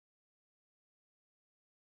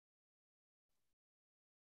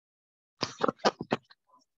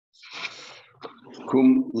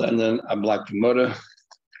Kum Lenin Ablak Gemara.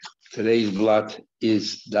 Today's blot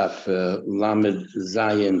is Daf Lamed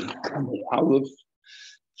Zayin Aleph.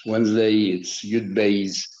 It's Wednesday. It's Yud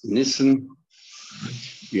Beis Nissen.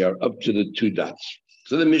 We are up to the two dots.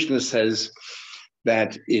 So the Mishnah says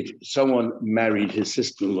that if someone married his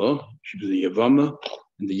sister-in-law, she was a Yevama,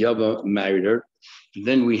 and the Yava married her,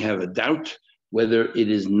 then we have a doubt whether it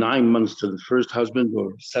is 9 months to the first husband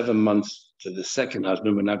or 7 months to the second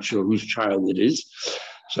husband. We're not sure whose child it is.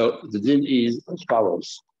 So the din is as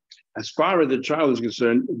follows. As far as the child is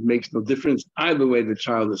concerned, it makes no difference. Either way, the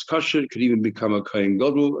child is kosher. It could even become a kohen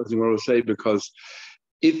gadol, as the Gemara will say, because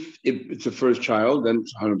if it's the first child, then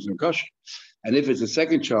it's 100% kosher. And if it's a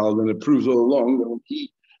second child, then it proves all along that when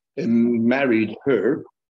he married her,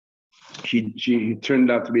 she turned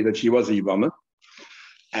out to be that she was a Yevama.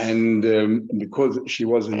 And because she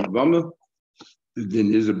was a Yevama,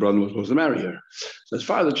 then his brother was supposed to marry her. So as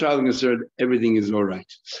far as the child is concerned, everything is all right.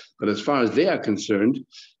 But as far as they are concerned,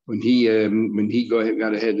 when he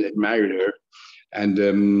got ahead and married her, and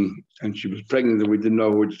she was pregnant, and we didn't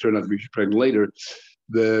know which turned out to be pregnant later,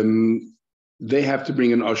 they have to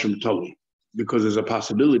bring an Asham Toli, because there's a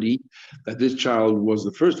possibility that this child was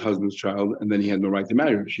the first husband's child, and then he had no right to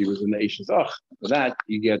marry her. She was an Eishes Ach. For that,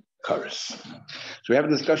 you get Karas. So we have a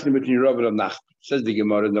discussion between Rav and Nach. Says the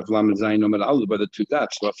Gemara in the Lamed Zayin Amar Aleph by the two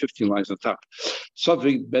dots, about 15 lines on top.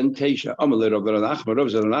 Sofik ben Teisha Amalei Rav and Nach, but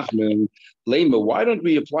Rav and Nach Lema. Why don't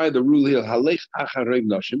we apply the rule here? Halech Achar Reiv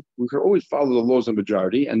Nashim. We can always follow the laws of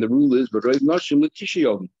majority, and the rule is, but Reiv Nashim L'Tisha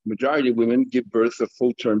Yom. Majority of women give birth to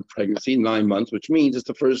full-term pregnancy, 9 months, which means it's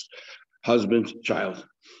the first husband's child.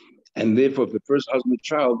 And therefore, if the first husband's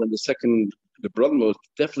child, then the second, the brother-in-law,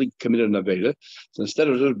 definitely committed an Aveda. So instead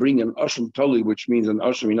of just bringing an Asham Toli, which means an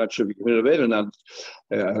Asham, you're not sure if you committed an Aveda or not,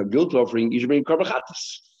 a guilt offering, you should bring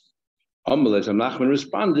Karbachatas. Amalei Nachman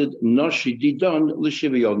responded, Noshi Didon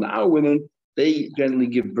L'Shiviyot. Now women, they generally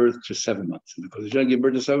give birth to 7 months. And because they generally give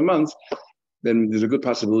birth to 7 months, then there's a good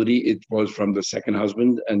possibility it was from the second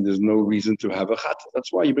husband, and there's no reason to have a chat.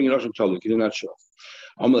 That's why you bring an Asham Toli. You're not sure.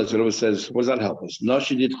 Amalei says, what does that help us?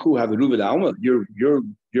 Noshi did ku have a ruvid alma.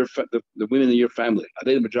 The women in your family, are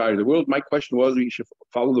they the majority of the world? My question was, you should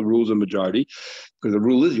follow the rules of majority, because the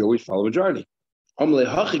rule is you always follow majority. Amalei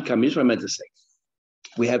hachi kamish. I meant to say,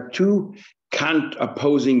 we have two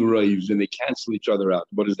opposing roivs, and they cancel each other out.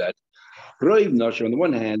 What is that? Roiv Nasher, on the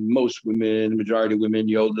one hand, most women, majority of women,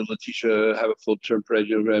 Yolda, Letitia, have a full-term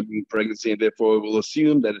pregnancy, and therefore will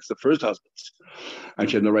assume that it's the first husband's, and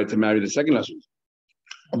she had no right to marry the second husband.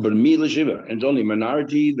 But Mila Shiva, and it's only a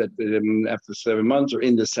minority that after 7 months or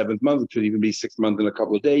in the 7th month, it could even be 6 months in a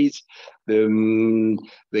couple of days, they can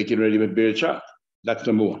already bear a child. That's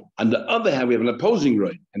number one. On the other hand, we have an opposing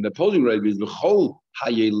right, and the opposing right is the whole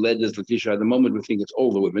Haye led as Letitia. At the moment, we think it's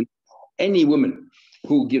all the women. Any woman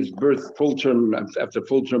who gives birth full-term after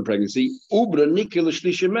full-term pregnancy, Ubra Nikil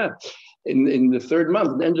Shlishimeh. In the 3rd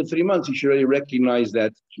month, at the end of 3 months, you should already recognize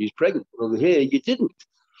that she's pregnant. Over here, you didn't.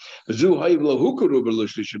 Because you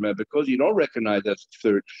don't recognize that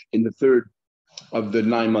in the third of the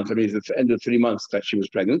 9 months, I mean, it's the end of 3 months that she was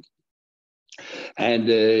pregnant. And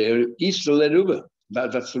that's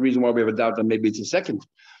the reason why we have a doubt that maybe it's a second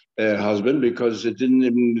husband, because it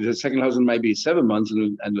didn't. The second husband might be 7 months,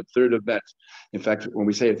 and the third of that. In fact, when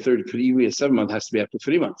we say a third, it could even be a 7 month, has to be after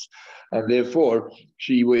 3 months. And therefore,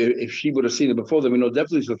 if she would have seen it before, then we know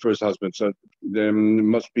definitely it's the first husband. So there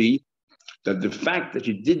must be that the fact that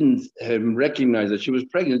you didn't recognize that she was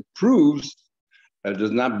pregnant proves that it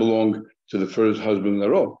does not belong to the first husband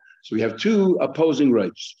at all. So we have two opposing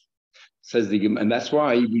rights, says the Gemara, and that's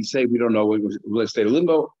why we say we don't know. Let's stay in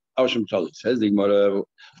limbo. Asham Tali says the Gemara. What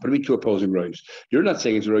are we two opposing rights? You're not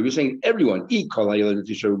saying it's a right. You're saying everyone. But a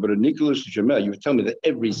Nicholas, you tell me that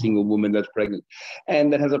every single woman that's pregnant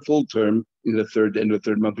and that has a full term in the end of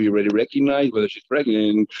the 3rd month, we already recognize whether she's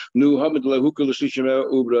pregnant. In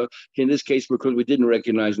this case, because we didn't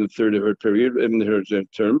recognize in the third of her period, in her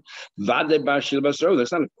term, that's not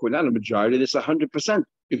a majority. That's 100%.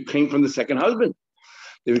 It came from the second husband.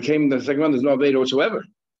 If it came from the second one, there's no Aveda whatsoever.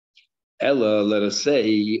 Ella, let us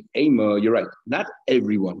say, Ema, you're right. Not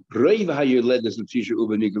everyone. Majority.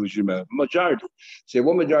 So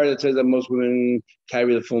one majority that says that most women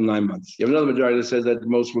carry the full 9 months. You have another majority that says that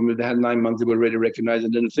most women that had 9 months, they were already recognized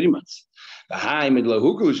in 3 months. Here,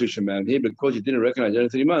 because you didn't recognize it in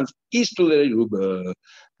 3 months, the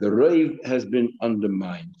rave has been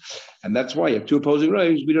undermined. And that's why you have two opposing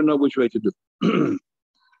raves. We don't know which way to do.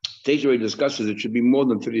 Teisha already discusses it should be more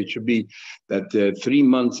than 3. It should be that 3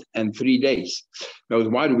 months and 3 days. Now,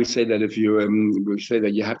 why do we say that? If you we say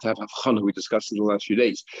that you have to have havchana, we discussed in the last few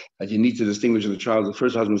days that you need to distinguish the child, the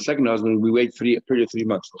first husband, the second husband. We wait a period of 3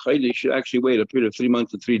 months. You should actually wait a period of 3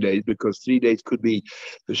 months and 3 days because 3 days could be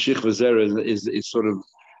the shich v'zera is sort of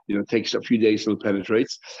takes a few days till it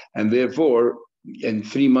penetrates, and therefore. And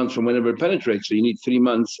 3 months from whenever it penetrates, so you need 3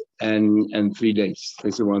 months and 3 days.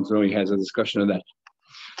 Basically, wants to know he has a discussion of that.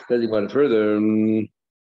 Telling about it further.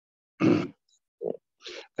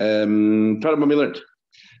 Probably learned.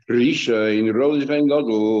 Risha in Rose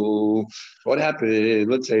Gadol. What happened?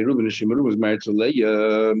 Let's say Reuben and Shimon was married to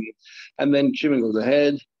Leah, and then Shimon goes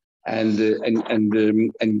ahead and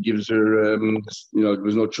gives her there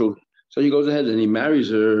was no children. So he goes ahead and he marries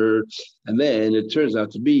her, and then it turns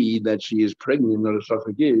out to be that she is pregnant. Another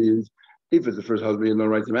suffix is if it's the first husband, you have no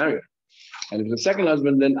right to marry her, and if it's the second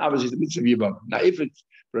husband, then obviously it's the mitzvah yibam. Now, if it's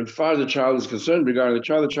as far as the child is concerned, regarding the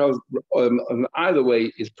child either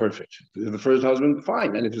way is perfect. If it's the first husband,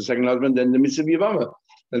 fine, and if it's the second husband, then the mitzvah yibam,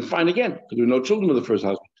 then fine again, because there are no children with the first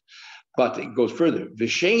husband. But it goes further.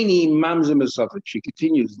 V'sheni mamzeh mesafek. She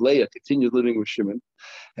continues. Leah continues living with Shimon,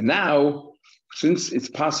 and now. Since it's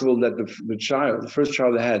possible that the first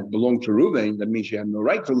child they had belonged to Reuben, that means she had no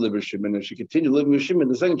right to live with Shimon, and she continued living with Shimon.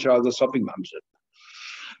 The second child is suffering mamzer.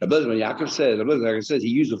 Rabbi Yaakov says, he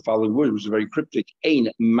used the following word, which is very cryptic: "Ein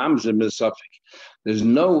mamzer misafik." There's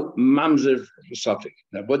no mamzer misafik.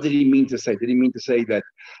 Now, what did he mean to say? Did he mean to say that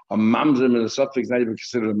a mamzer misafik is not even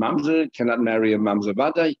considered a mamzer, cannot marry a mamzer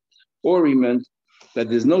vadai, or he meant that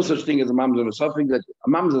there's no such thing as a mamzer or something, that a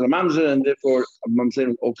mamzer is a mamzer, and therefore a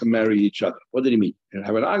mamzer all can marry each other. What did he mean? You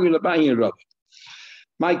have an argument about and Rabbi.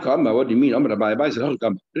 My comment, what do you mean? Rabbi said,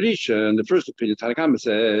 Risha, and the first opinion, Tanakama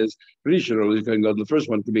says, Risha, the first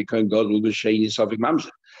one to be Kohen Gadol will be Sheni Safik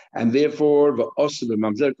Mamzer. And therefore, the Osib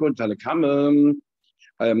Mamzer, according to Tanakama,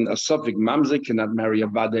 a Safik Mamzer cannot marry a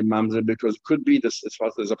Vade Mamzer because it could be this,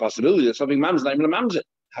 there's a possibility that Safik Mamzer is not even a Mamzer.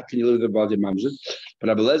 How can you live with a Vade Mamzer? But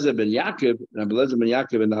Rabbi Eliezer ben Yaakov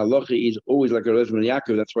and the halacha is always like a Rabbi ben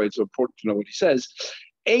Yaakov. That's why it's so important to know what he says.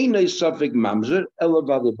 Ein a Safik Mamzer, ela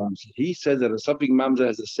Vade Mamzer. He says that a Safik Mamzer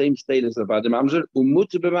has the same status as a Vade Mamzer,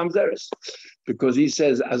 umutu b'mamzeres, because he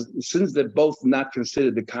says since they're both not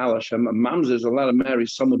considered the Kal Hashem, a Mamzer is allowed to marry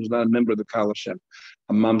someone who's not a member of the Kal Hashem.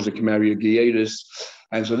 A Mamzer can marry a Geyeris,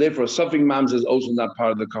 and so therefore a Safik Mamzer is also not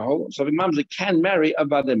part of the Kahol. Safik Mamzer can marry a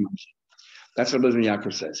Vade Mamzer. That's what Rabbi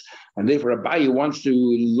Yaakov says, and therefore Abaye wants to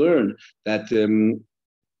learn that that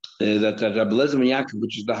Rabbi Yaakov,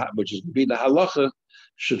 which is the halacha,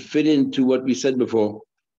 should fit into what we said before,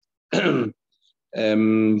 and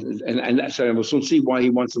sorry, we'll soon see why he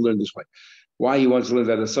wants to learn this way. Why he wants to learn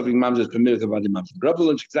that a suffering mamzer is permitted about the mamzer. Rabbi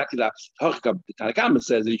learns exactly that. The Tanakama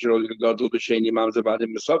says that you should only go to the sheni mamzer about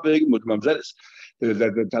him suffering with mamzeres. The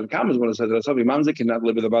Tanakama is one that says that a suffering mamzer cannot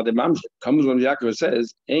live with about the mamzer. Comes when Yaakov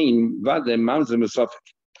says, "Ein vade mamzer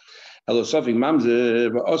misafik." Hello, suffering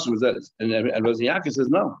mamzer also was and Yaakov says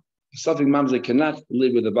no. The suffering mamzer cannot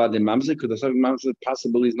live with about the mamzer because the suffering mamzer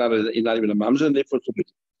possibly is not even a mamzer, and therefore it's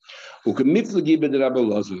forbidden.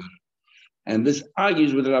 And this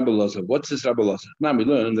argues with Rabbi Eliezer. What's this Rabbi Eliezer? Now we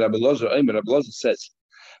learn Rabbi Eliezer says,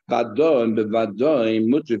 Vadon,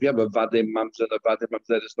 mutter, if you have a vade mamzer,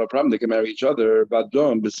 there's no problem. They can marry each other.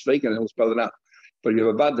 Vadon, besveiken, and he'll spell it out. But you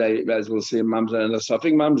have a vade, as we'll see, mamzer and a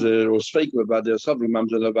suffering mamzer, or sveiken, a vade, a suffering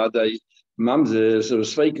mamzer, and a vade mamzer, so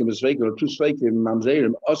sveiken, or two sveiken,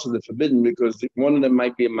 mamzerim, also they're forbidden because one of them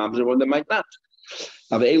might be a mamzer, one of them might not.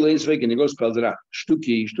 Now the Eile is fake, and he goes spells it out.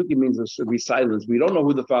 Shtuki means to be silenced. We don't know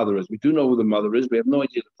who the father is. We do know who the mother is. We have no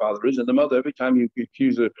idea who the father is. And the mother, every time you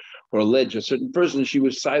accuse her or allege a certain person, she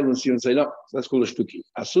will silence you and say, no, that's called a shtuki.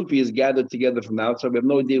 A sufi is gathered together from the outside. We have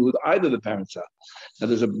no idea who either the parents are. Now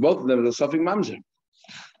there's both of them are suffering mamzer.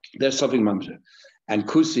 They're suffering mamzer. And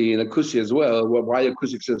Kusi, and a Kusi as well. Well, why a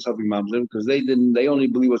Kusi says something mamzer? Because they only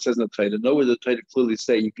believe what says in the Torah. Nowhere the Torah clearly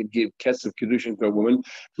say you can give kesef kedushin to a woman.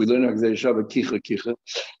 We learn how they shove a kicha.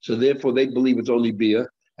 So therefore they believe it's only beer,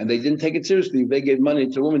 and they didn't take it seriously. If they gave money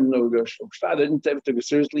to a woman, they didn't take it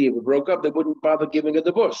seriously. If it broke up, they wouldn't bother giving a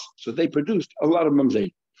divorce. So they produced a lot of mamzer.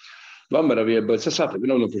 But it's a suffix. We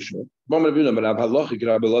don't know for sure. The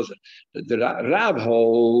Rab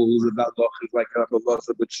holds about lochik like Rabbi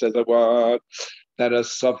Eliezer, which says what? That a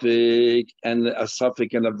suffix and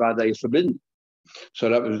a vada is forbidden.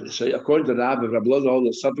 So according to Rabbi Eliezer holds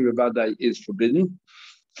a suffix of vada is forbidden.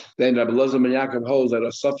 Then Rabbi Eliezer ben Yaakov holds that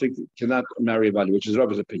a suffix cannot marry a vada, which is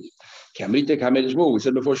Rabbi's opinion. We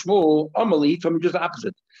said before Shmuel, Amali from just the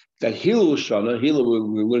opposite. That Hillel Shana, Hillel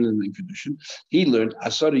we learned in the tradition, he learned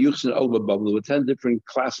Asara Yuchsin Alba Bubble. There were 10 different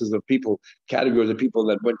classes of people, categories of people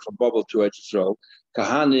that went from Bubble to Eretz Yisrael.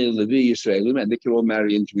 Kahane, Levi, Yisraelim, and they could all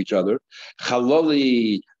marry into each other.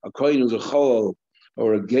 Chalali, a kohen was a chalal,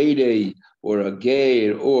 or a geide, or a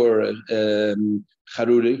geir, or a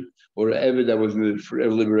charuri, or an eved that was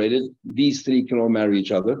liberated. These 3 can all marry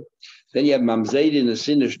each other. Then you have Mamzed and the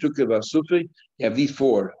Sin of Shtuka Vasufi. You have these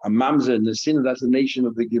 4. A Mamza and the Sin, that's the nation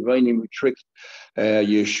of the Givonim who tricked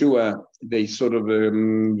Yeshua. They sort of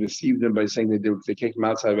deceived them by saying they kicked him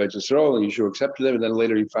outside of Yisrael, and Yeshua accepted them. And then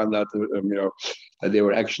later he found out that, that they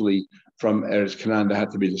were actually from Eretz Canaan that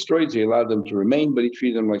had to be destroyed. So he allowed them to remain, but he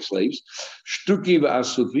treated them like slaves. Shtuki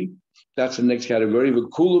Vasufi. That's the next category.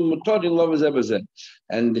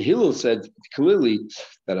 And Hillel said clearly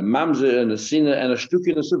that a mamzer and a sinner and a shtuki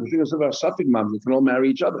and a sufi, a suffix mamzer can all marry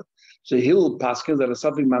each other. So Hillel paskins that a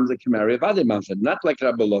suffix mamzer can marry a vade mamzer, not like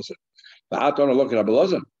Rabbi Loza. But I don't look at Rabbi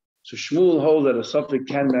Loza. So Shmuel holds that a suffix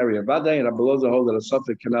can marry a vade, and Rabbi Loza holds that a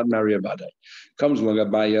suffix cannot marry a vade. Comes along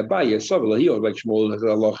Abaye, so he holds like Shmuel has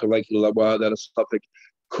a law like that a suffix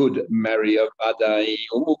could marry a vadai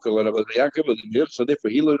so therefore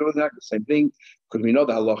he learned the same thing, because we know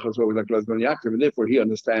the halacha is what we like Yaakov, and therefore he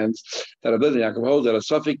understands that a Yaakov holds that a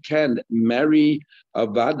suffix can marry a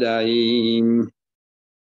vadai.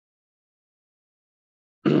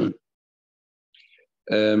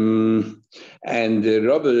 And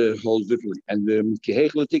Rabbi holds differently. And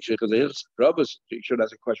Rabbi should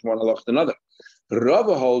ask a question one halacha than another.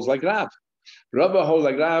 Rabbi holds like Rav. Rabbi holds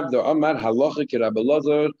like Rav, the Amar halacha ki Rabbi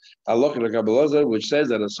Lazar, which says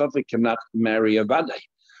that a suffix cannot marry a vadai.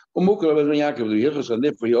 And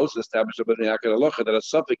therefore he also established that a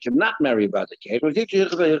suffix cannot marry a vadai.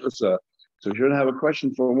 So you shouldn't have a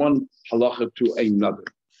question from one halacha to another.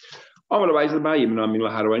 How do I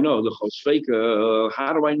know the chosfeika?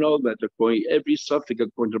 How do I know that every suffix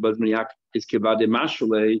according to Rabbi Yaakov is kivade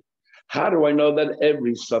mashulei? How do I know that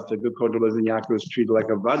every suffix according to Rabbi Yaakov is treated like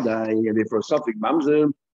a vadai, and therefore a suffix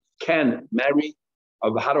mamzer can marry?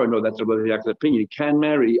 How do I know that's Rabbi Yaakov's opinion? Can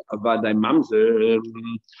marry a vadai mamzer?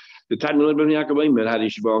 The time of Rabbi Yaakov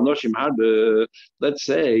had let's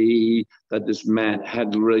say that this man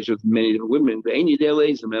had relations with many different women. We don't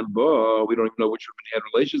even know which women he had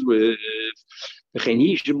relations with.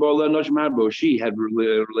 She had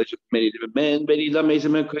relations with many different men.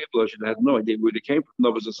 She had no idea where they came from.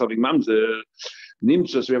 That was a suffix mamzer.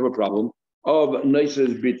 So we have a problem of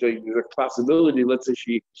nices. There's a possibility. Let's say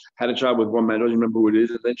she had a child with one man. I don't remember who it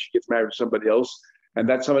is, and then she gets married to somebody else, and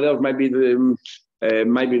that somebody else might be the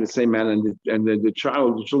same man, and the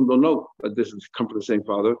children don't know that this has come from the same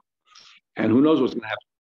father, and who knows what's going to happen.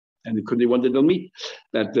 And it could be one day they'll meet.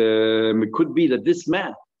 That it could be that this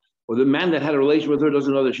man, or the man that had a relation with her,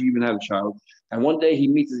 doesn't know that she even had a child. And one day he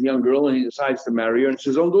meets this young girl and he decides to marry her, and it's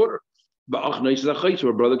his own daughter. But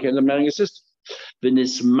her brother can end up marrying his sister. And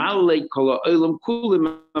this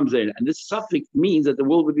suffix means that the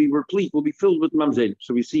world will be replete, will be filled with mamzelim.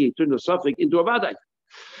 So we see it turn the suffix into a vadai.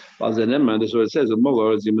 That's what it says. The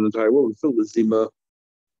entire world is filled with zima.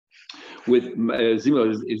 With zima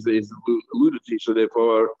is alluded to, so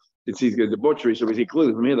therefore it's the debauchery. So we see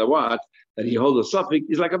clearly from here that he holds a suffix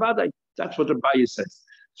is like a vadai. That's what the Abaye says.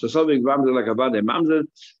 So suffix mamzer like a vadai mamzer,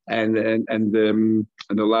 and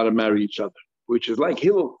they're allowed to marry each other, which is like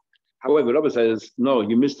Hillel. However, Rabbi says no.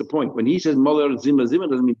 You missed the point. When he says molar zima, zima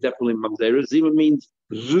doesn't mean definitely mamzer. Zima means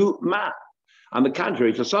zuma. On the contrary,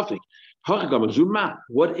 it's a suffix.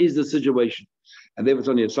 What is the situation? And there was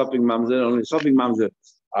only a suffix mamzer. Only suffix mamzer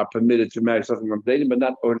are permitted to marry suffix mamzer, but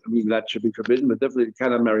not, or I mean, that should be forbidden, but definitely you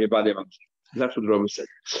cannot marry a body mamzer. That's what the Rambam said.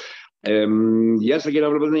 Yes, again,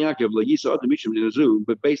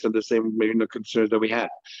 but based on the same concerns that we had,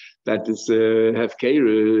 that this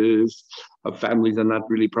hefkerus of families are not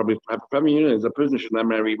really probably as a person should not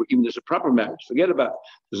marry, even there's a proper marriage. Forget about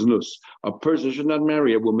znus. A person should not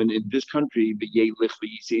marry a woman in this country. Then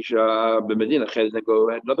go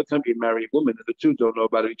another country and marry a woman, and the two don't know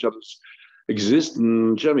about each other's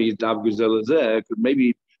existence. Maybe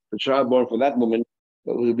the child born from that woman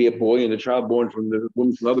would be a boy, and the child born from the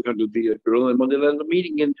woman from another country would be a girl, and when they end up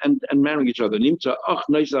meeting and marrying each other.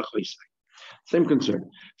 Same concern.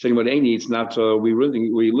 Saying about Aini, it's not so. We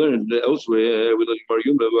learned elsewhere. We learned more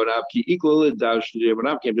Yuma about Abki equal. When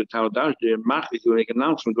I came to town, Machli to make an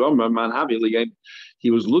announcement.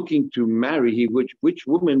 He was looking to marry. Which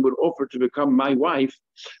woman would offer to become my wife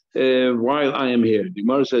while I am here? The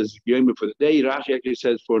Gemara says Yoma for the day. Rashi actually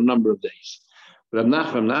says for a number of days. But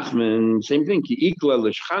Nachman, same thing. When he came to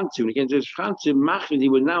Shchantzim, he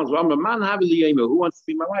would announce, who wants to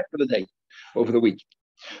be my wife for the day or for the week?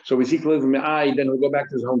 So we see close then he'll go back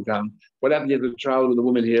to his hometown. What happened? He had a child with a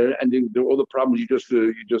woman here, and there were all the problems you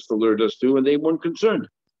just alerted us to, and they weren't concerned.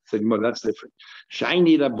 Said, well, that's different.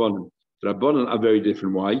 Shiny Rabbanon. Rabbanon are very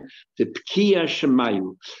different. Why? The Pkiya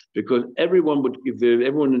Shemayu, because everyone would,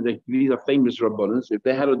 these are famous Rabbanons. If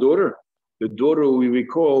they had a daughter, the daughter we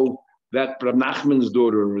recall that Rab Nachman's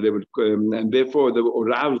daughter, they would, and therefore the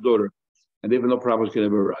Rav's daughter, and therefore no problems can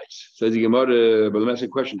ever arise. So the Gemara, but let me ask a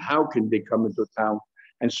question: how can they come into a town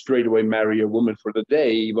and straight away marry a woman for the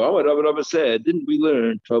day? Well, what Rabbi said, didn't we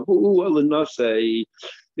learn?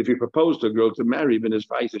 If you propose to a girl to marry, even as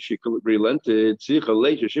fast as she relented,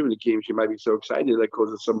 later she might be so excited that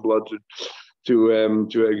causes some blood to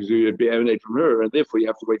emanate from her, and therefore you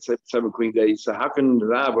have to wait 7 clean days. So how can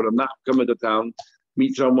Rav or not come into town,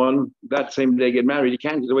 meet someone that same day, get married? You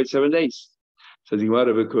can't just wait 7 days. So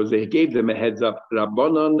because they gave them a heads up.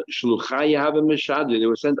 Rabbanon shluchai having mishadri. They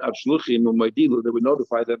were sent out shluchim u'maydilu. They would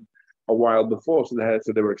notify them a while before, so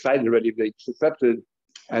they were excited already if they accepted,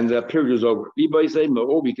 and the period was over.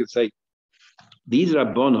 Or we could say these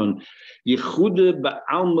Rabbanon yichude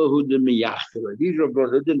ba'almahu de miyachtel. These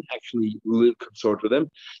Rabbanon didn't actually consort with them;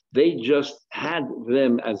 they just had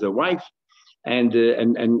them as a wife. And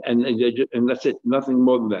that's it, nothing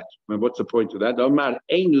more than that. I mean, what's the point of that?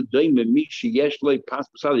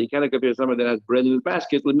 You cannot compare someone that has bread in his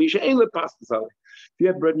basket. If you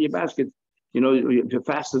have bread in your basket, if the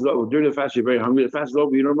fast is over, during the fast you're very hungry, the fast is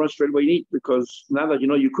over, you don't run straight away and eat, because now that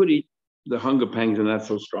you could eat, the hunger pangs are not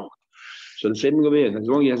so strong. So the same thing over here. As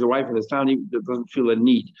long as he has a wife in his town, he doesn't feel a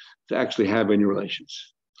need to actually have any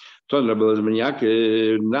relations. Now that we're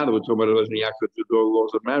talking about the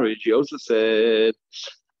laws of marriage, he also said,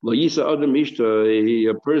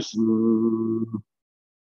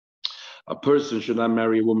 a person should not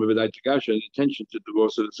marry a woman without intention to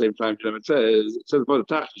divorce at the same time. It says, do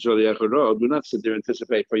not sit there and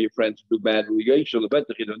anticipate for your friends to do bad.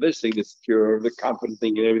 This thing, this secure, the confident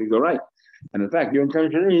thing, and everything's all right. And in fact, your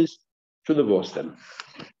intention is to divorce them.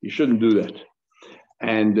 You shouldn't do that.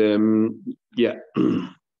 And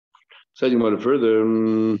Studying about it further.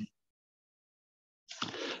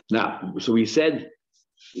 Now, so we said,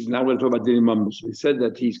 now we're going to talk about Dini Mammos. We said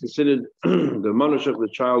that he's considered the Monoshech, the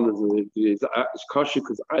child is kosher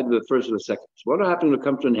because either the first or the second. So what will happen when it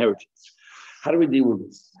comes to inheritance? How do we deal with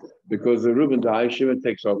this? Because Reuben dies, Shimon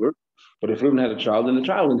takes over. But if Reuben had a child, then the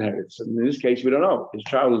child inherits. And in this case, we don't know. His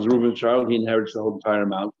child is Reuben's child, he inherits the whole entire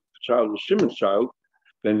amount. If the child is Shimon's child,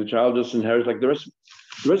 then the child just inherits like the rest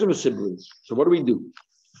of his siblings. So what do we do?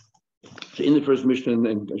 So in the first Mishnah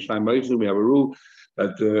in Shnai Ma'asim, we have a rule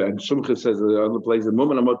that, and Sumcha says in other places,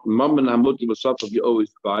 Mom and Hamutim Asaf, you always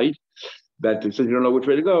divide. That since you don't know which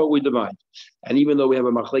way to go, we divide. And even though we have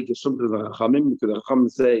a machlekes Sumcha and Chachamim, because the Chachamim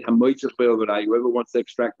say, whoever wants to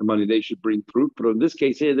extract the money, they should bring proof. But in this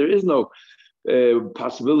case here, there is no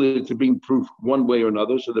possibility to bring proof one way or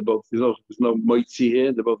another. So they're both, there's no moitzi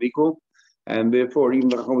here, they're both equal. And therefore, even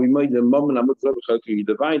the Chachamim, you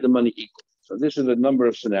divide the money equal. So this is a number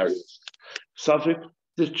of scenarios. Suffolk,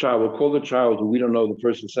 this child, we'll call the child who we don't know the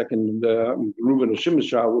first and second, Reuben or Shimon's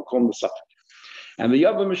child, we'll call him the Suffolk. And the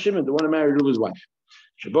Yevamos Shimon, the one who married Reuben's wife.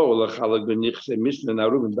 Now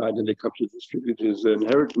Reuben died and they come to distribute his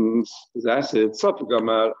inheritance, his assets. Suffolk,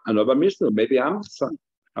 maybe I'm the son.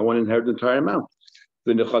 I want to inherit the entire amount.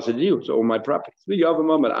 Then the chassid, so all my property. The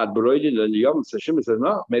Yevamos and the Yevamos Shimon says,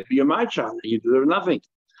 no, maybe you're my child, you deserve nothing.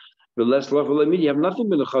 The less lawful than me, you have nothing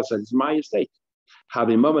but the chassid. It's my estate.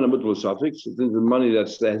 Having mom and a mutual suffix, the money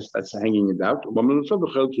that's hanging in doubt. What do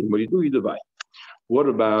you divide? What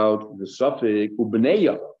about the suffix? We're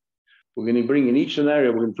going to bring in each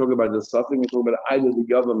scenario, we're going to talk about the suffix, we're talking about either the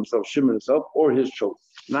Yavam himself, Shimon himself, or his children.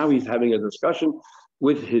 Now he's having a discussion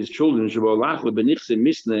with his children,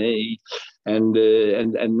 and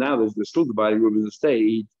now there's still dividing over the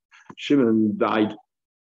estate. Shimon died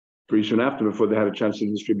pretty soon after, before they had a chance to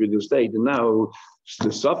distribute the estate. And now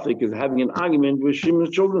the Suffolk is having an argument with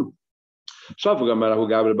Shimon's children. Suffolk, I am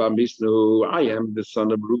the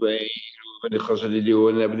son of Reuben,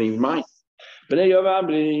 and everything's mine. But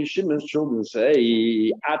Shimon's children say,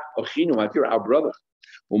 you're our brother.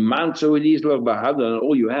 And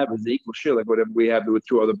all you have is the equal share, like whatever we have with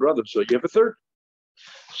 2 other brothers. So you have a third.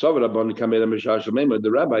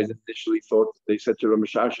 The rabbis initially thought, they said to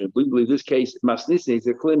Ramashasha, we believe this case, Masnisni is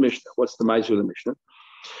a clear Mishnah. What's the Maisur of the Mishnah?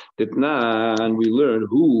 And we learn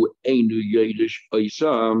who Einu Yedish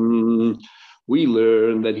Oisam. We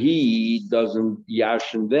learn that he doesn't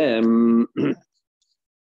yashin them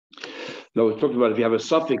No, we're talking about if you have a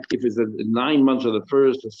suffix, if it's the 9 months of the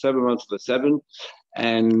first, or 7 months of the seventh,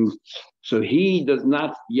 and so he does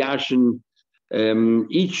not yashin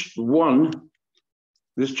each one.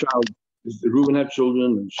 This child, Reuben had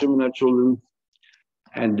children, and Shimon had children,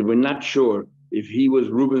 and we're not sure if he was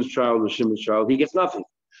Reuben's child or Shimon's child. He gets nothing.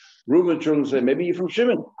 Reuben's children say, maybe you're from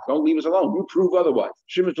Shimon. Don't leave us alone. You prove otherwise.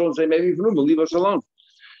 Shimon's children say, maybe you're from Reuben. Leave us alone.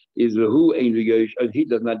 Is who he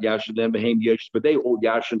does not yashin them, but they all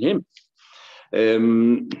yashin him.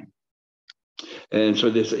 And so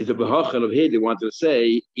this is a behachan of here. They wanted to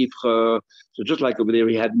say if so, just like over there,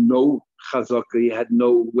 he had no chazaka, he had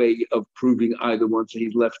no way of proving either one, so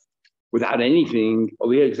he's left without anything.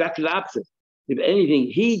 Over here, exactly the opposite. If anything,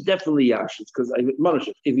 he definitely yashins because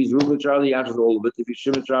if he's Reuben child, he yashins all of it. If he's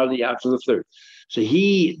Shimon child, he yashins a third. So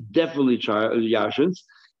he definitely yashins.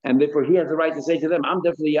 And therefore, he has the right to say to them, I'm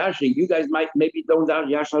definitely Yashin. You guys maybe don't doubt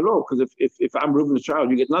Yashin at all, because if I'm Reuben's child,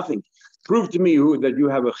 you get nothing. Prove to me that you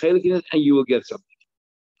have a chelik in it, and you will get something.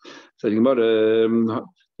 So the Gemara,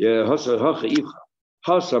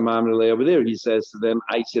 over there, he says to them,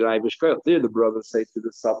 there the brothers say to the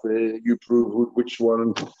Safra, you prove which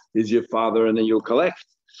one is your father, and then you'll collect.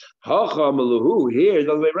 Here, the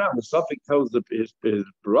other way around. The Suffolk tells his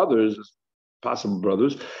brothers, possible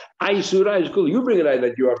brothers, you bring it out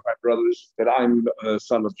that you are my brothers, that I'm a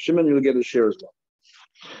son of Shimon, you'll get a share as well.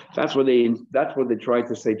 That's what they try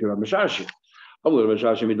to say to Ramashashi.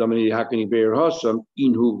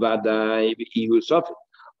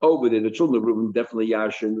 Over there, the children of Reuben definitely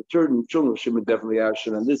Yashin, the children of Shimon definitely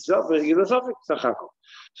Yashin, and this is a suffix.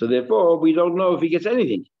 So therefore, we don't know if he gets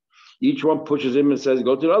anything. Each one pushes him and says,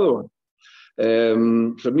 go to the other one.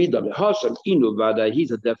 So Midam Hasam Inu Vada,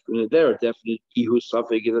 he's a definite there, a definite Ihu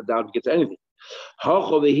Safik is a doubt he gets anything.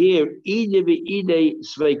 Hach over here, Ide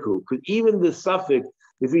Sveiku, because even the suffix,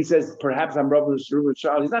 if he says perhaps I'm Reuben's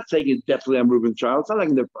child, he's not saying it's definitely I'm Reuben's child. It's not like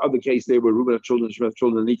in the other case they were Reuben children, Shimon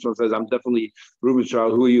children, and each one says I'm definitely Reuben's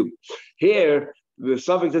child. Who are you? Here the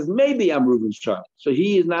suffix says maybe I'm Reuben's child. So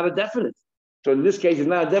he is not a definite. So in this case, it's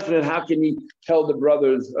not a definite. How can he tell the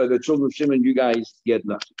brothers, the children of Shimon, you guys get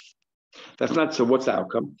nothing? That's not so. What's the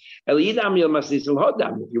outcome? If you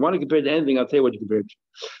want to compare to anything, I'll tell you what you compare it to.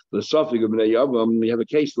 The suffix of Yevamos, we have a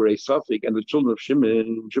case where a suffix and the children of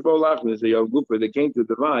Shimon, they came to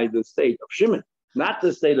divide the state of Shimon, not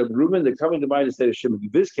the state of Reuben. They're coming to divide the state of Shimon. In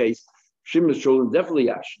this case, Shimon's children definitely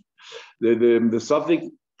Yashin. The suffix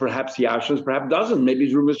perhaps Yashins, perhaps doesn't. Maybe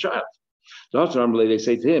he's Reuben's child. So they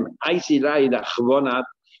say to him, I see that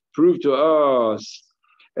prove to us.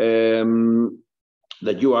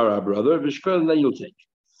 That you are our brother, and then you'll take.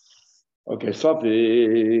 Okay,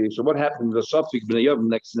 Safik. So what happened to the Safik Bnei Yevamos?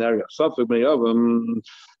 Next scenario. Safik Bnei Yevamos,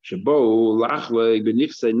 Shabo, Lachle,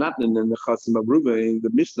 Benichse, not in the Chasim of Reuben, the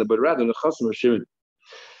Mishnah, but rather in the Chasim of Shimon.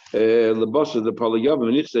 Lebosha, the Polyyavam,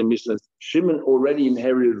 Benichse, Mishnah. Shimon already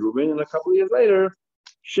inherited Reuben, and a couple of years later,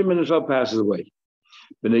 Shimon himself passes away.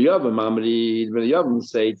 Bnei Yevamos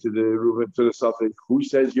say to the Reuben, to the Safik, who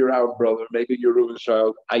says you're our brother? Maybe you're Reuben's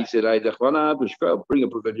child. I said, bring a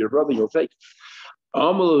proof that you're brother, you'll take.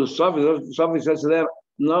 Safik says to them,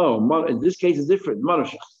 no, in this case it's different.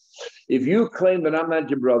 If you claim that I'm not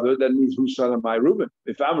your brother, that means whose son am I, Reuben?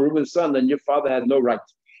 If I'm Reuben's son, then your father had no right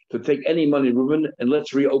to take any money, Reuben, and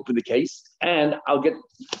let's reopen the case, and I'll get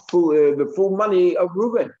the full money of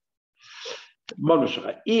Reuben.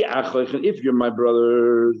 If you're my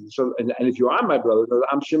brother, and if you are my brother,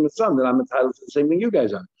 I'm Shimon's son, then I'm entitled to the same thing you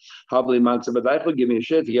guys are. Give me a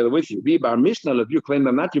share together with you. If you claim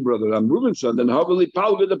I'm not your brother, I'm Reuben's son, then in other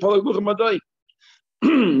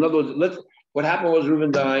words, what happened was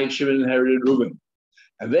Reuben died, Shimon inherited Reuben.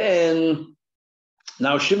 And then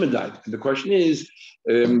now Shimon died. And the question is,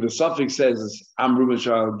 the suffix says, I'm Reuben's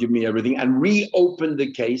child, give me everything, and reopen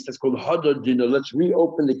the case. That's called Hadar Dina. Let's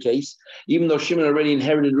reopen the case. Even though Shimon already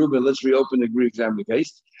inherited Reuben, let's reopen and re-examine the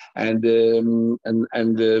case. Or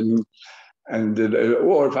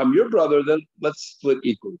if I'm your brother, then let's split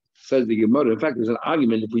equally. Says the Gemara. In fact, there's an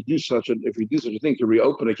argument if we do such a thing to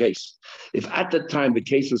reopen a case. If at the time the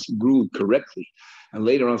case was ruled correctly, and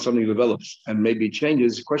later on something develops and maybe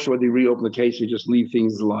changes, the question whether you reopen the case, you just leave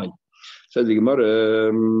things alive. Says the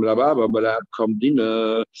Gemara,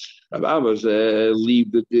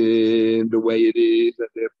 leave the way it is, and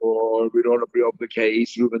therefore we don't reopen the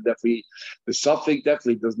case. Reuben definitely, the suffix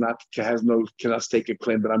definitely cannot take a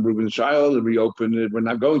claim that I'm Reuben's child and reopen it. We're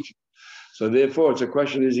not going to. So therefore, it's a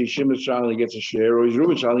question: is he Shimon's child and he gets a share, or is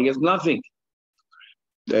Reuben's child and he gets nothing?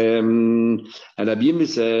 And Rabbi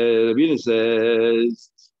says,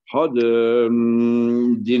 Had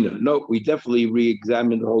dinner. No, we definitely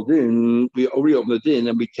re-examine the whole din. We reopen the din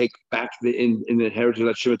and we take back the inheritance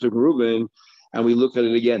that Shimon took from Reuben, and we look at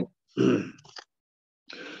it again.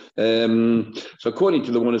 So according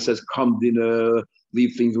to the one that says come dinner,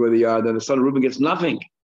 leave things where they are, then the son of Reuben gets nothing.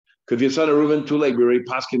 Because if your son of Reuben, too late, we already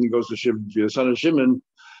paskin, he goes to Shimon. If you're the son of Shimon,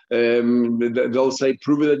 they'll say,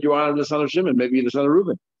 prove it that you are the son of Shimon, maybe you're the son of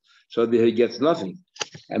Reuben. So he gets nothing.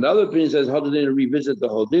 And the other opinion says, how did they revisit the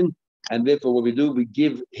whole din? And therefore, what we do, we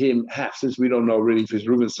give him half, since we don't know really if he's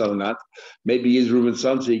Reuben's son or not. Maybe he is Reuben's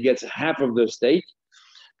son, so he gets half of the estate.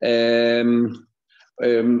 Maybe,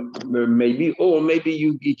 or maybe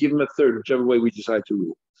you give him a third, whichever way we decide to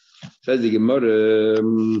rule. Says the Gemara,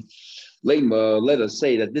 let us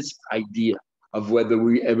say that this idea of whether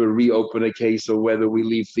we ever reopen a case or whether we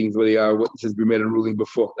leave things where they are, since we made a ruling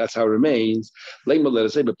before, that's how it remains. Let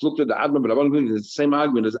us say, but look at the Admon, but it's the same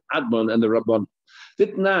argument as Admon and the Rabban.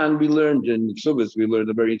 Ditnan, we learned in Ksubis, we learned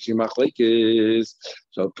a very interesting machlekes.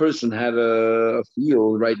 So a person had a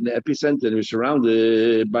field right in the epicenter and was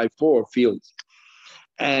surrounded by 4 fields.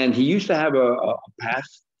 And he used to have a path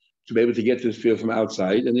to be able to get to his field from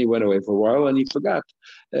outside, and he went away for a while and he forgot,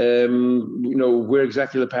 where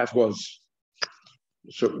exactly the path was.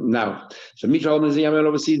 So now, that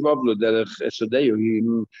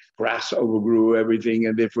grass overgrew everything,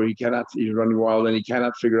 and therefore he's running wild and he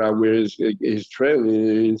cannot figure out where his trail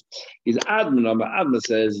is. His Admon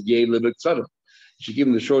says, Yeh libet tzara. You should give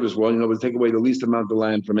him the shortest one, we'll take away the least amount of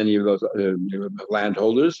land from any of those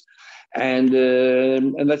landholders. And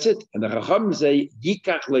that's it. And the Chacham say,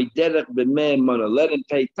 Yikach le'derech b'meh mana, let him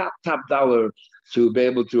pay top dollar to be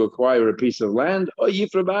able to acquire a piece of land, or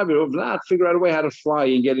Yifra Babir, or not, figure out a way how to fly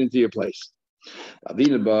and get into your place.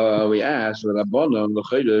 We asked, Rabbanon, the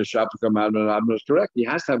Shapakam is correct. He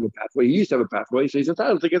has to have a pathway. He used to have a pathway, so he's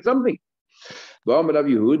entitled to get something. Here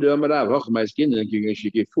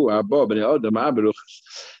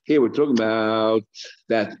we're talking about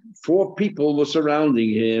that 4 people were surrounding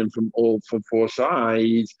him from 4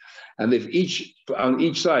 sides, and if on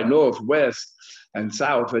each side, north, west, and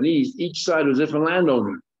south and east, each side was a different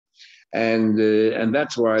landowner, and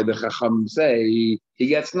that's why the Chacham say he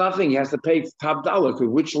gets nothing. He has to pay top dollar, because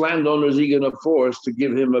which landowner is he going to force to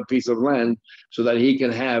give him a piece of land so that he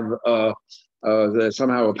can have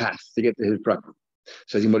somehow a path to get to his property?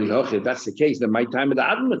 Says if that's the case, then my time at the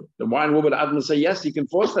Admon. Then why would the Admon say yes? You can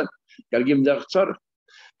force them. Got to give him the tzara.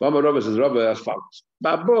 Rabba says as follows.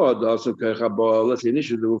 Let's say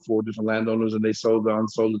initially there were 4 different landowners and they sold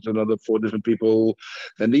it to another 4 different people.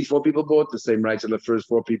 Then these 4 people bought the same rights as the first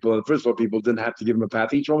 4 people, and the first 4 people didn't have to give him a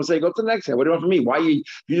path. Each one would say, go to the next guy. What do you want from me? Why you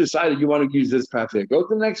decided you want to use this path here? Go to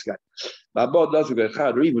the next guy.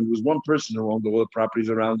 Or even there was 1 person who owned all the properties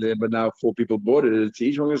around there, but now 4 people bought it.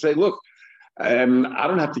 Each one going to say, look, I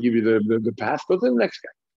don't have to give you the path. Go to the next guy.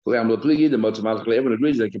 Everyone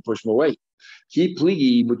agrees they can push him away. We're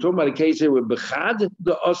talking about a case here with Bechad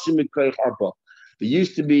the Osim Arba. There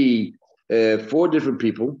used to be 4 different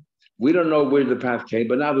people. We don't know where the path came,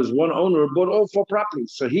 but now there's 1 owner who bought all 4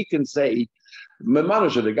 properties. So he can say,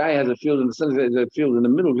 the guy has a field in the center, there's a field in the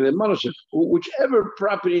middle, whichever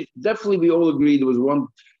property, definitely we all agree there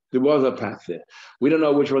was a path there. We don't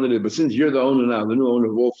know which one it is, but since you're the owner now, the new owner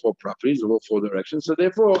of all 4 properties, of all 4 directions, so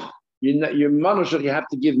therefore, you have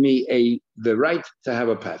to give me the right to have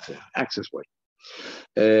a path there, access way.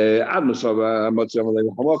 You have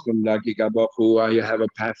a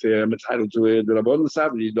path there, I'm entitled to it. The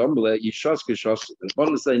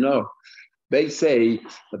say no. They say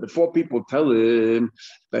that the 4 people tell him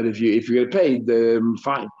that if you're going to pay, then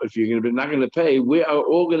fine. But if you're not going to pay, we are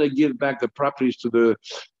all going to give back the properties to the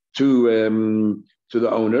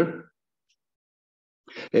owner.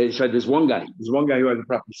 So there's one guy who has the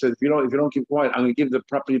property. He says, if you don't keep quiet, I'm going to give the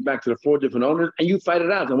property back to the 4 different owners, and you fight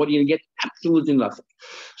it out. And what are you going to get? Absolutely nothing.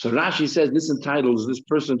 So Rashi says this entitles this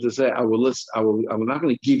person to say, I'm not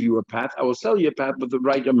going to give you a path. I will sell you a path with the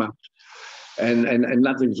right amount, and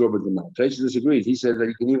not an exorbitant amount. Taisha disagrees. He said that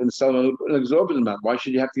you can even sell an exorbitant amount. Why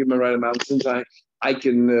should you have to give him the right amount? Since I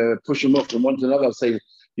can push him off from one to another, I'll say,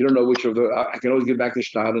 you don't know which of I can always get back to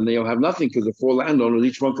Shtad, and they'll have nothing because the 4 landowners,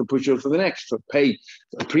 each one can push you for the next. So pay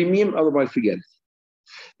a premium, otherwise forget it.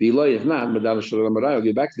 If not, I'll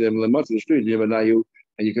get back to them,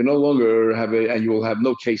 and you can no longer have and you will have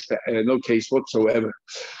no case whatsoever.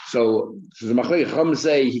 So the Machlei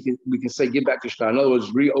say we can say give back to Shtad. In other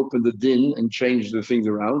words, reopen the din and change the things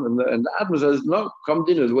around. And the Admon says, no, come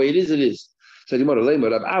din, the way it is. So the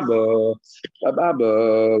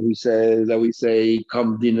Abba, we say,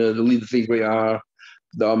 come dinner, to leave the things we are.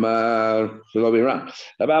 The Omar, so that'll be around.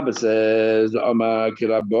 The Abba says, the Omar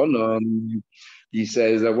Kirabonon, He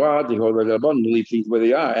says what? He holds like Rabban, leave things where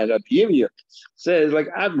they are. And Rabbi says like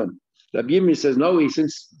Adman. Rabbi says no.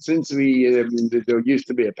 Since there used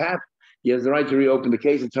to be a path, he has the right to reopen the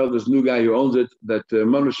case and tell this new guy who owns it that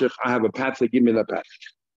Manushech, I have a path. So give me that path.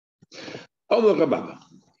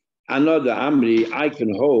 Another Amri, I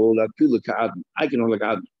can hold a Pilaka Adman. I can hold like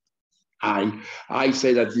Adman. I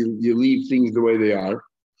say that you leave things the way they are.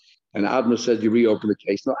 And Adma said you reopen the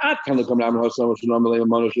case. No, I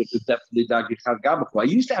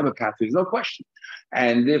used to have a path, there's no question.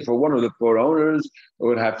 And therefore, one of the four owners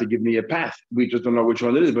would have to give me a path. We just don't know which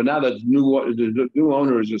one it is. But now that the new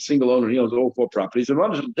owner is a single owner, he owns all four properties, and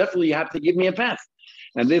definitely you have to give me a path.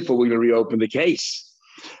 And therefore, we're going to reopen the case.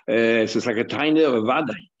 So it's like a tiny of a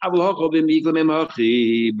vadai.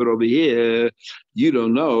 But over here, you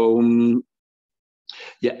don't know.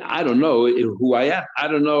 Yeah, I don't know who I am. I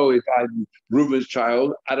don't know if I'm Reuben's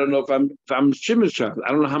child. I don't know if I'm Shimon's child.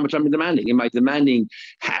 I don't know how much I'm demanding. Am I demanding?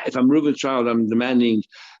 If I'm Reuben's child, I'm demanding,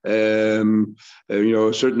 a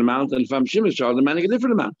certain amount, and if I'm Shimon's child, I'm demanding a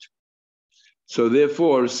different amount. So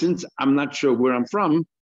therefore, since I'm not sure where I'm from,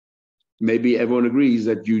 maybe everyone agrees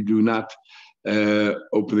that you do not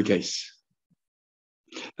open the case.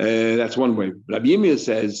 That's one way. Rabbi Yirmiyah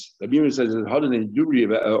says, how do they do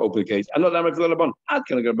open the case? I'm not have a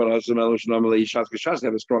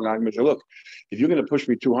strong argument. So look, if you're going to push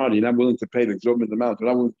me too hard, you're not willing to pay the exorbitant amount, you're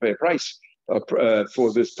not willing to pay a price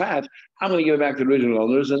for this path, I'm going to give it back to the original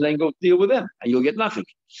owners and then go deal with them, and you'll get nothing.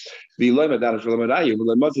 You have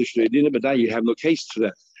no case to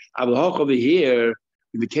that. Over here,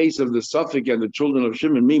 in the case of the Suffolk and the children of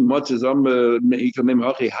Shimon,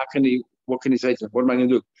 what can he say to them? What am I going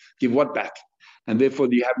to do? Give what back? And therefore,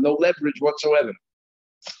 you have no leverage whatsoever.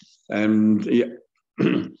 And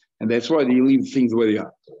and that's why you leave things the way they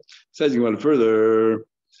are. Says you want further,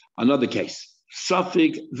 another case.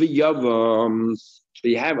 Suffolk the Yavam. So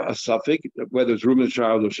you have a Suffolk, whether it's Reuben's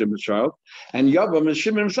child or Shimon's child, and Yavam is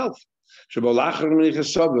Shimon himself. What happened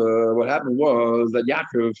was that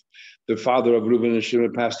Yaakov, the father of Reuben and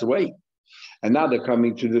Shimon, passed away. And now they're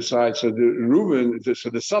coming to decide. So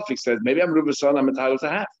the Suffolk says, maybe I'm Reuben's son, I'm entitled to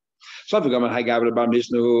half. Suffolk, I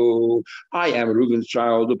am Reuben's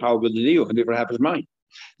child, and therefore half is mine.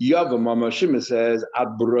 Yavam Mama Shimon says,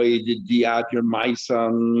 you're my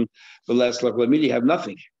son, the less luck, you have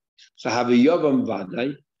nothing. So have a Yavam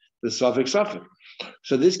Vadai, the Suffolk.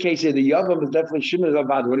 So this case here, the Yavam is definitely Shimon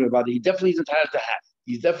Vadai. He definitely is entitled to half.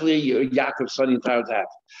 He's definitely Yaakov's son, entitled to half.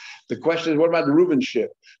 The question is, what about the Reuben share?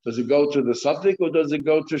 Does it go to the Suffolk or does it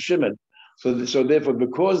go to Shimon? So therefore,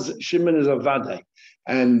 because Shimon is a Vadai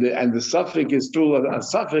and the Suffolk is still a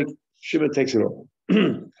Suffolk, Shimon takes it over.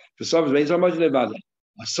 The Suffolk is so much a Vadai.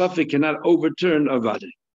 A Suffolk cannot overturn a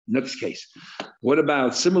Vadai. Next case. What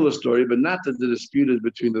about similar story, but not that the dispute is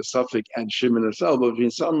between the Suffolk and Shimon himself, but between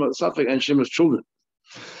Suffolk and Shimon's children.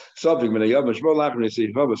 Suffolk, when a Yavam Shmolach, when they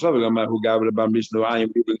say, Suffolk, I'm who gave it about Mishnah, I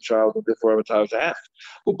am Reuben's child, and therefore I'm entitled to half.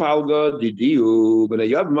 Upalga, Didiu, but a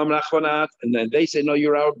Yavam Mamlachvanat, and then they say, no,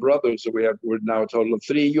 you're our brother, so we're now a total of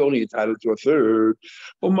 3, you're only entitled to a third.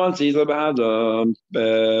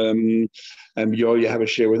 And you have a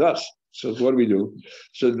share with us. So what do we do?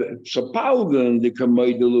 So Palgan, the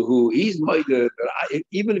Kamoidaluhu, he's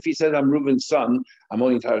even if he says I'm Reuben's son, I'm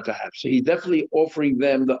only entitled to half. So he's definitely offering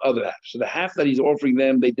them the other half. So the half that he's offering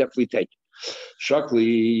them, they definitely take.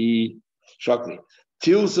 Shockley.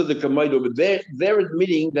 Tilsa the Kamoido, but they're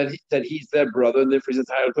admitting that he's their brother and therefore he's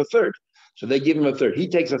entitled to a third. So they give him a third. He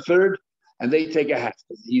takes a third and they take a half.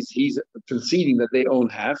 He's conceding that they own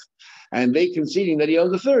half, and they conceding that he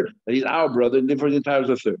owns a third, that he's our brother and therefore he's entitled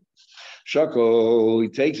to a third. Shako, he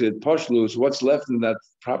takes it, Poshlus, what's left in that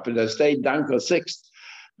property that stayed, Danko 6,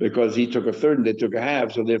 because he took a third and they took a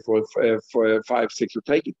half, so therefore 5, 6 were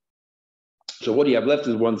taken. So what you have left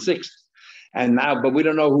is 1/6. And now, but we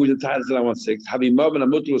don't know who's entitled to that 1/6.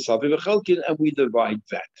 And we divide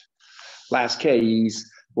that. Last case,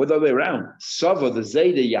 what the other way around? Sava, the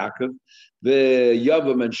Zayda Yaakov, the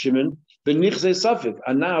Yavam and Shimon, the Nichse Suffolk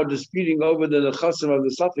are now disputing over the Nechasim of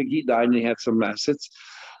the Suffolk. He died and he had some assets.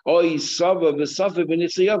 Or the Suffolk or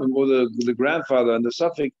the grandfather and the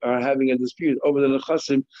Suffolk are having a dispute over the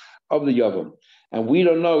Nechasim of the Yavam. And we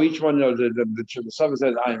don't know, each one knows the Suffolk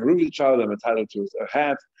says, I'm Reuben's child, I'm entitled to a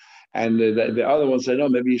half. And the other one said, no,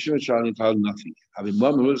 maybe Yeshiva's child entitled to nothing.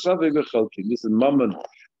 This is Mammon.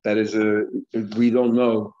 That is, we don't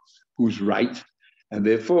know who's right. And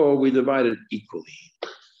therefore, we divide it equally.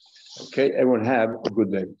 Okay, everyone have a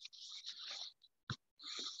good day.